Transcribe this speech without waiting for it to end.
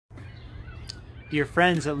Dear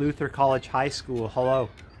friends at Luther College High School, hello.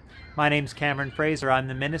 My name's Cameron Fraser. I'm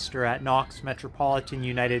the minister at Knox Metropolitan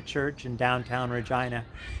United Church in downtown Regina,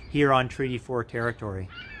 here on Treaty 4 territory.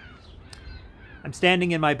 I'm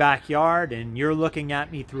standing in my backyard and you're looking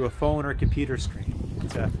at me through a phone or computer screen.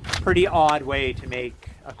 It's a pretty odd way to make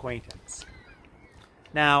acquaintance.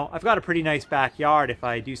 Now, I've got a pretty nice backyard, if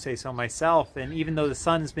I do say so myself, and even though the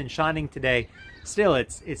sun's been shining today, still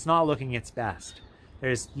it's not looking its best.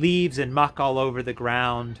 There's leaves and muck all over the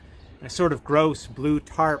ground, and a sort of gross blue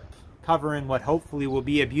tarp covering what hopefully will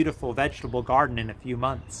be a beautiful vegetable garden in a few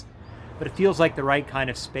months. But it feels like the right kind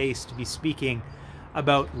of space to be speaking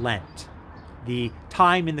about Lent, the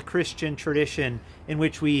time in the Christian tradition in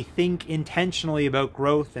which we think intentionally about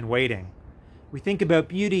growth and waiting. We think about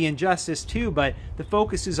beauty and justice too, but the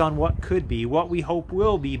focus is on what could be, what we hope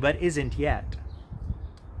will be, but isn't yet.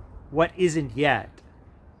 What isn't yet,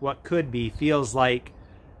 what could be, feels like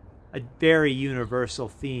a very universal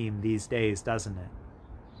theme these days, doesn't it?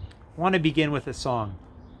 I want to begin with a song.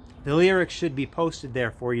 The lyrics should be posted there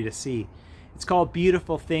for you to see. It's called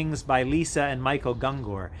Beautiful Things by Lisa and Michael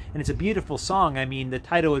Gungor. And it's a beautiful song. I mean, the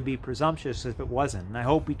title would be presumptuous if it wasn't, and I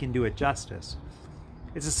hope we can do it justice.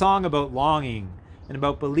 It's a song about longing and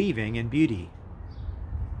about believing in beauty.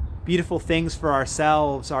 Beautiful things for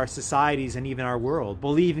ourselves, our societies, and even our world.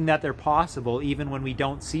 Believing that they're possible even when we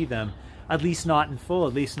don't see them, at least not in full,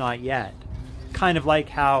 at least not yet. Kind of like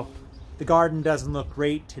how the garden doesn't look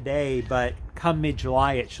great today, but come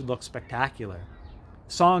mid-July it should look spectacular.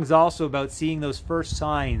 The song's also about seeing those first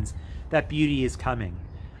signs that beauty is coming,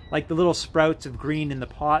 like the little sprouts of green in the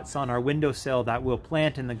pots on our windowsill that we'll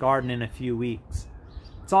plant in the garden in a few weeks.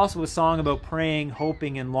 It's also a song about praying,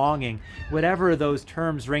 hoping, and longing, whatever those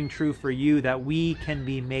terms ring true for you, that we can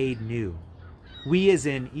be made new. We as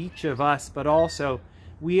in each of us, but also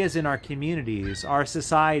we as in our communities, our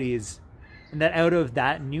societies, and that out of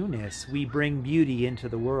that newness we bring beauty into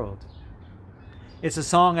the world. It's a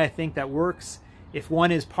song, I think, that works if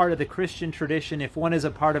one is part of the Christian tradition, if one is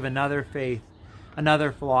a part of another faith,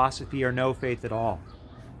 another philosophy, or no faith at all.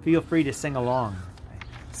 Feel free to sing along.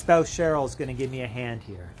 Spouse Cheryl's going to give me a hand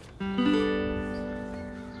here.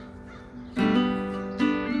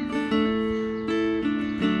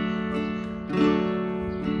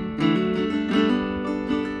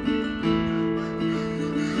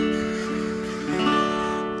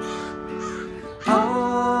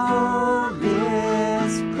 All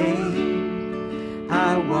this pain,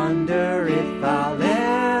 I wonder if I'll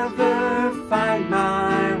ever find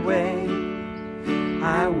my way.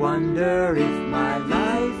 I wonder if my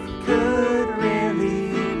life could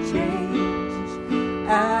really change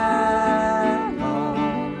at all.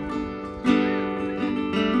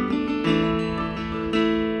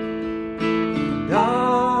 And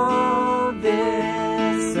all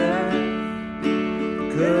this earth,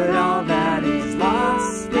 could all that is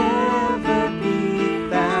lost ever be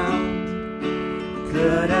found?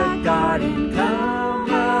 Could a garden come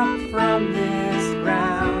up from this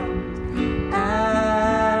ground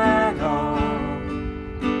at all?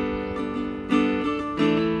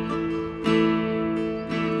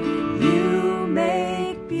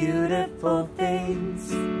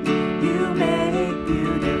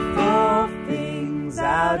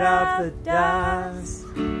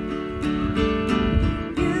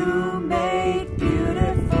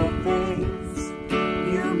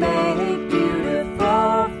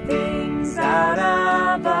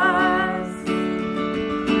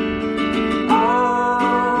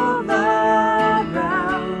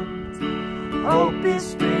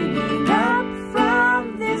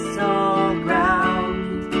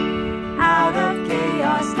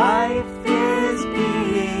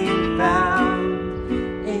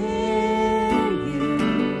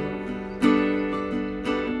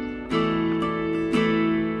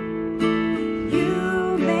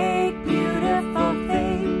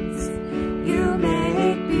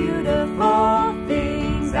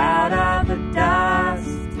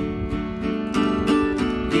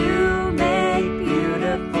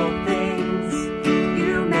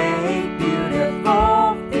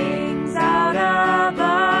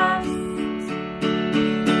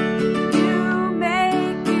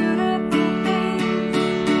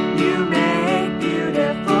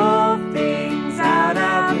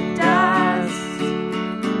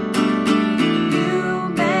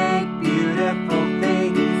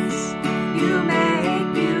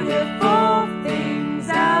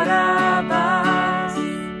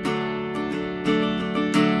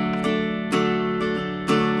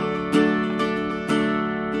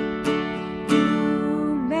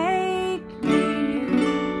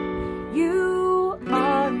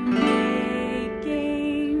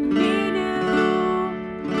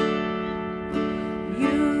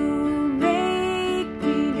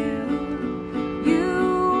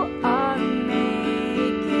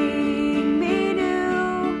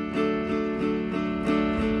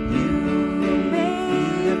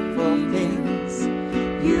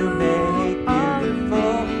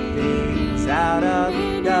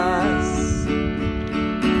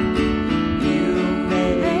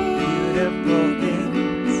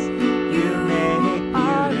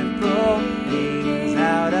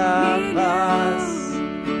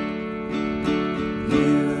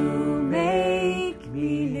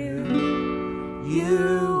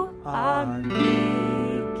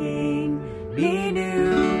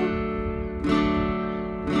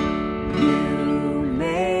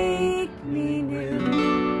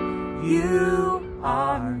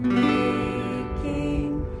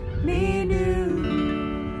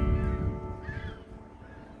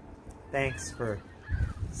 Thanks for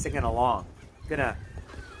singing along. I'm gonna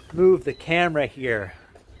move the camera here.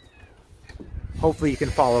 Hopefully you can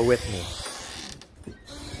follow with me.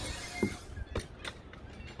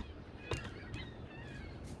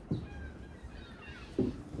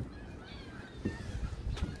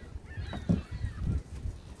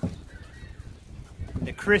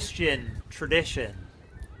 The Christian tradition,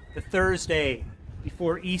 the Thursday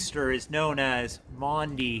before Easter is known as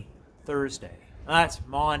Maundy Thursday. That's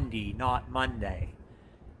Maundy, not Monday.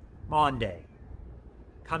 Maunday,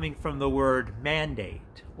 coming from the word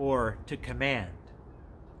mandate or to command.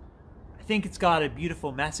 I think it's got a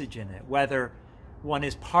beautiful message in it, whether one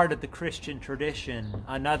is part of the Christian tradition,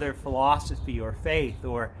 another philosophy or faith,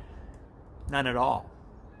 or none at all.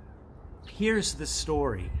 Here's the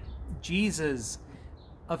story. Jesus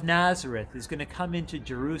of Nazareth is going to come into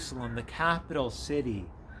Jerusalem, the capital city,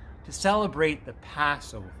 to celebrate the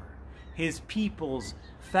Passover, his people's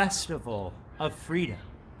festival of freedom.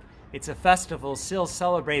 It's a festival still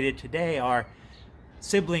celebrated today. Our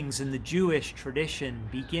siblings in the Jewish tradition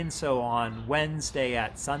begin so on Wednesday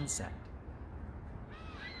at sunset.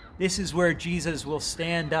 This is where Jesus will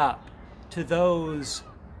stand up to those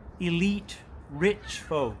elite rich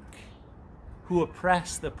folk who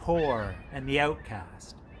oppress the poor and the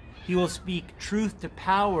outcast. He will speak truth to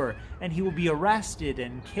power, and he will be arrested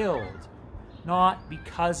and killed, not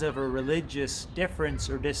because of a religious difference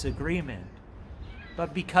or disagreement,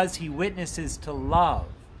 but because he witnesses to love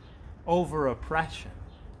over oppression,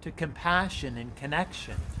 to compassion and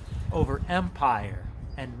connection over empire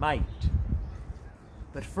and might.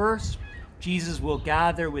 But first, Jesus will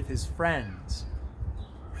gather with his friends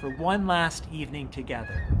for one last evening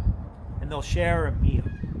together, and they'll share a meal.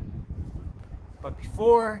 But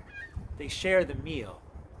before they share the meal,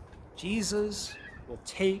 Jesus will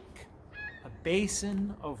take a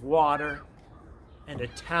basin of water and a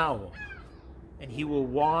towel, and he will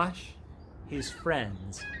wash his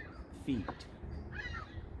friends' feet.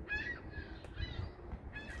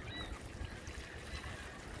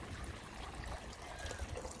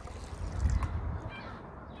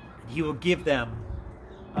 And he will give them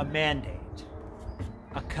a mandate,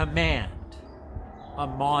 a command, a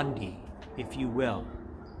Maundy, if you will.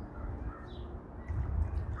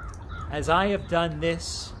 As I have done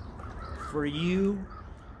this for you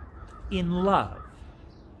in love,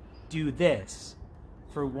 do this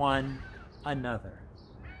for one another.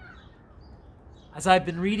 As I've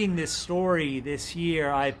been reading this story this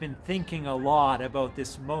year, I've been thinking a lot about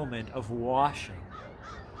this moment of washing.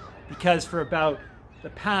 Because for about the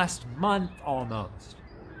past month almost,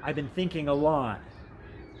 I've been thinking a lot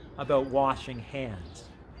about washing hands.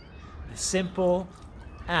 The simple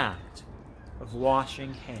act of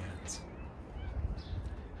washing hands.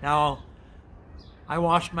 Now, I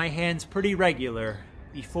washed my hands pretty regular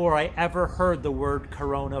before I ever heard the word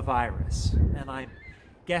coronavirus, and I'm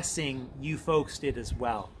guessing you folks did as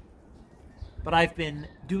well. But I've been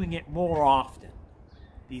doing it more often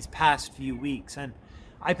these past few weeks, and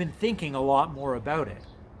I've been thinking a lot more about it.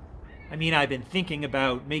 I mean, I've been thinking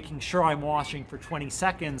about making sure I'm washing for 20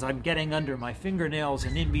 seconds, I'm getting under my fingernails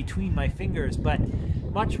and in between my fingers, but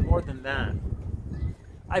much more than that.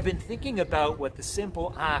 I've been thinking about what the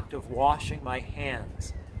simple act of washing my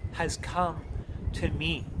hands has come to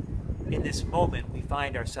mean in this moment we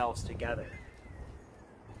find ourselves together.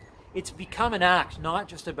 It's become an act not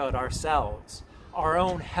just about ourselves, our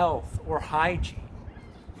own health or hygiene.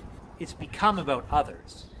 It's become about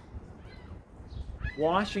others.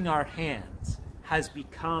 Washing our hands has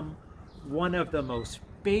become one of the most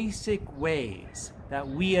basic ways that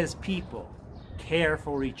we as people care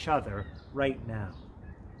for each other right now.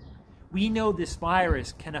 We know this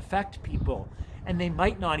virus can affect people, and they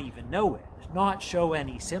might not even know it, not show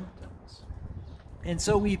any symptoms. And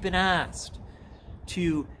so we've been asked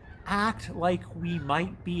to act like we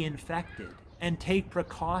might be infected and take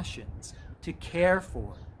precautions to care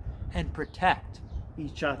for and protect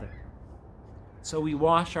each other. So we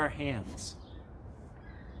wash our hands.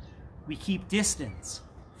 We keep distance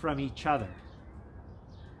from each other.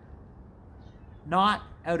 Not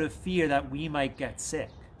out of fear that we might get sick,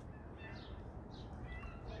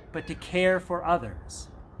 but to care for others,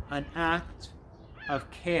 an act of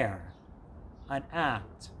care, an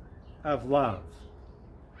act of love.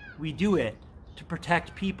 We do it to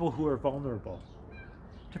protect people who are vulnerable,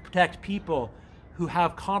 to protect people who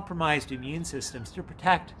have compromised immune systems, to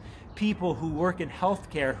protect people who work in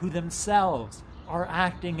healthcare who themselves are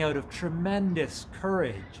acting out of tremendous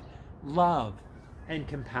courage, love, and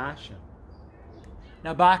compassion.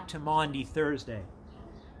 Now back to Maundy Thursday.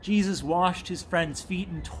 Jesus washed his friends' feet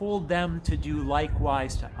and told them to do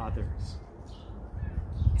likewise to others.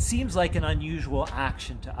 seems like an unusual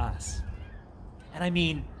action to us. And I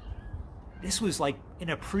mean, this was like in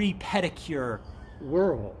a pre-pedicure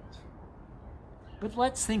world. But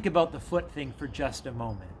let's think about the foot thing for just a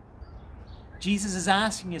moment. Jesus is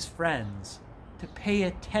asking his friends to pay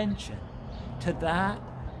attention to that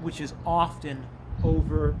which is often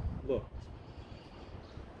overlooked.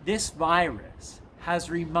 This virus has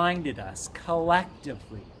reminded us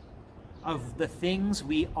collectively of the things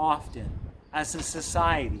we often, as a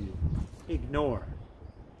society, ignore.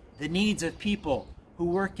 The needs of people who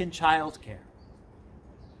work in childcare,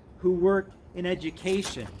 who work in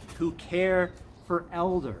education, who care for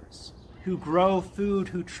elders, who grow food,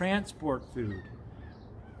 who transport food,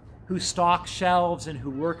 who stock shelves and who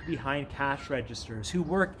work behind cash registers, who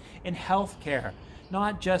work in healthcare,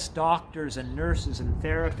 not just doctors and nurses and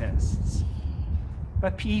therapists,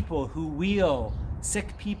 but people who wheel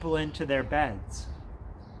sick people into their beds,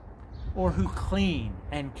 or who clean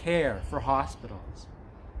and care for hospitals.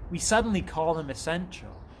 We suddenly call them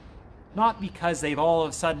essential, not because they've all of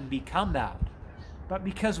a sudden become that, but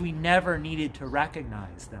because we never needed to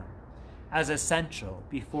recognize them as essential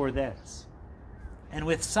before this. And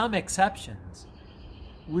with some exceptions,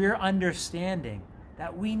 we're understanding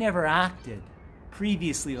that we never acted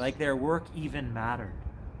previously like their work even mattered.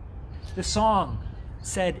 The song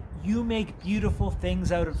said, "You make beautiful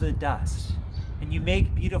things out of the dust, and you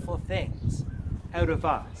make beautiful things out of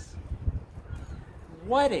us."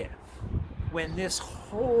 What if, when this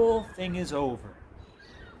whole thing is over,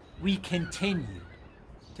 we continue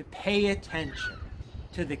to pay attention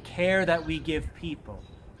to the care that we give people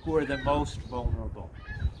who are the most vulnerable?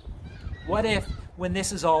 What if, when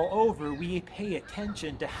this is all over, we pay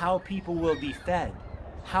attention to how people will be fed,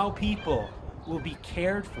 how people will be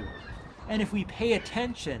cared for? And if we pay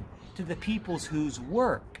attention to the people whose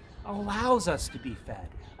work allows us to be fed,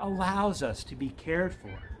 allows us to be cared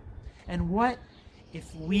for? And what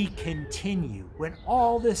if we continue, when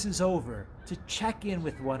all this is over, to check in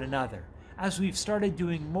with one another, as we've started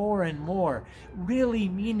doing more and more, really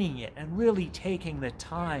meaning it and really taking the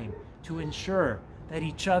time to ensure that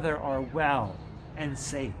each other are well and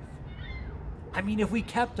safe? I mean, if we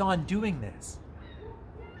kept on doing this,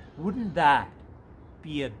 wouldn't that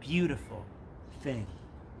be a beautiful thing?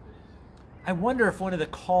 I wonder if one of the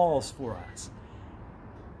calls for us,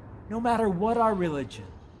 no matter what our religion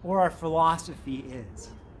or our philosophy is,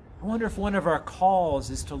 I wonder if one of our calls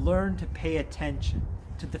is to learn to pay attention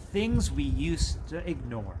to the things we used to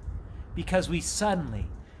ignore, because we suddenly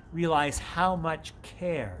realize how much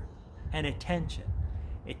care and attention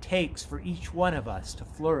it takes for each one of us to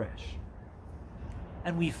flourish.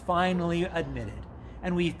 And we finally admitted,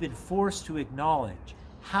 and we've been forced to acknowledge,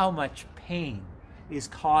 how much pain is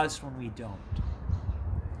caused when we don't.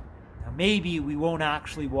 Now, maybe we won't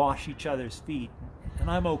actually wash each other's feet, and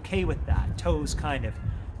I'm okay with that. Toes kind of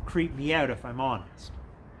creep me out, if I'm honest.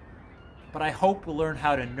 But I hope we'll learn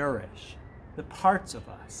how to nourish the parts of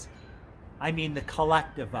us, I mean the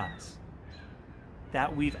collective us,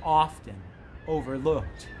 that we've often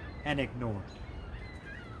overlooked and ignored.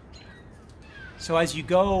 So as you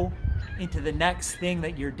go into the next thing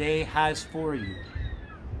that your day has for you,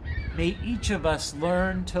 may each of us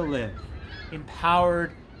learn to live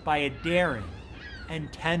empowered by a daring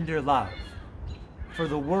and tender love, for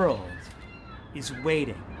the world is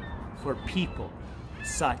waiting for people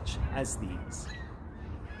such as these.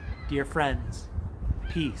 Dear friends,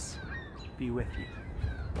 peace be with you.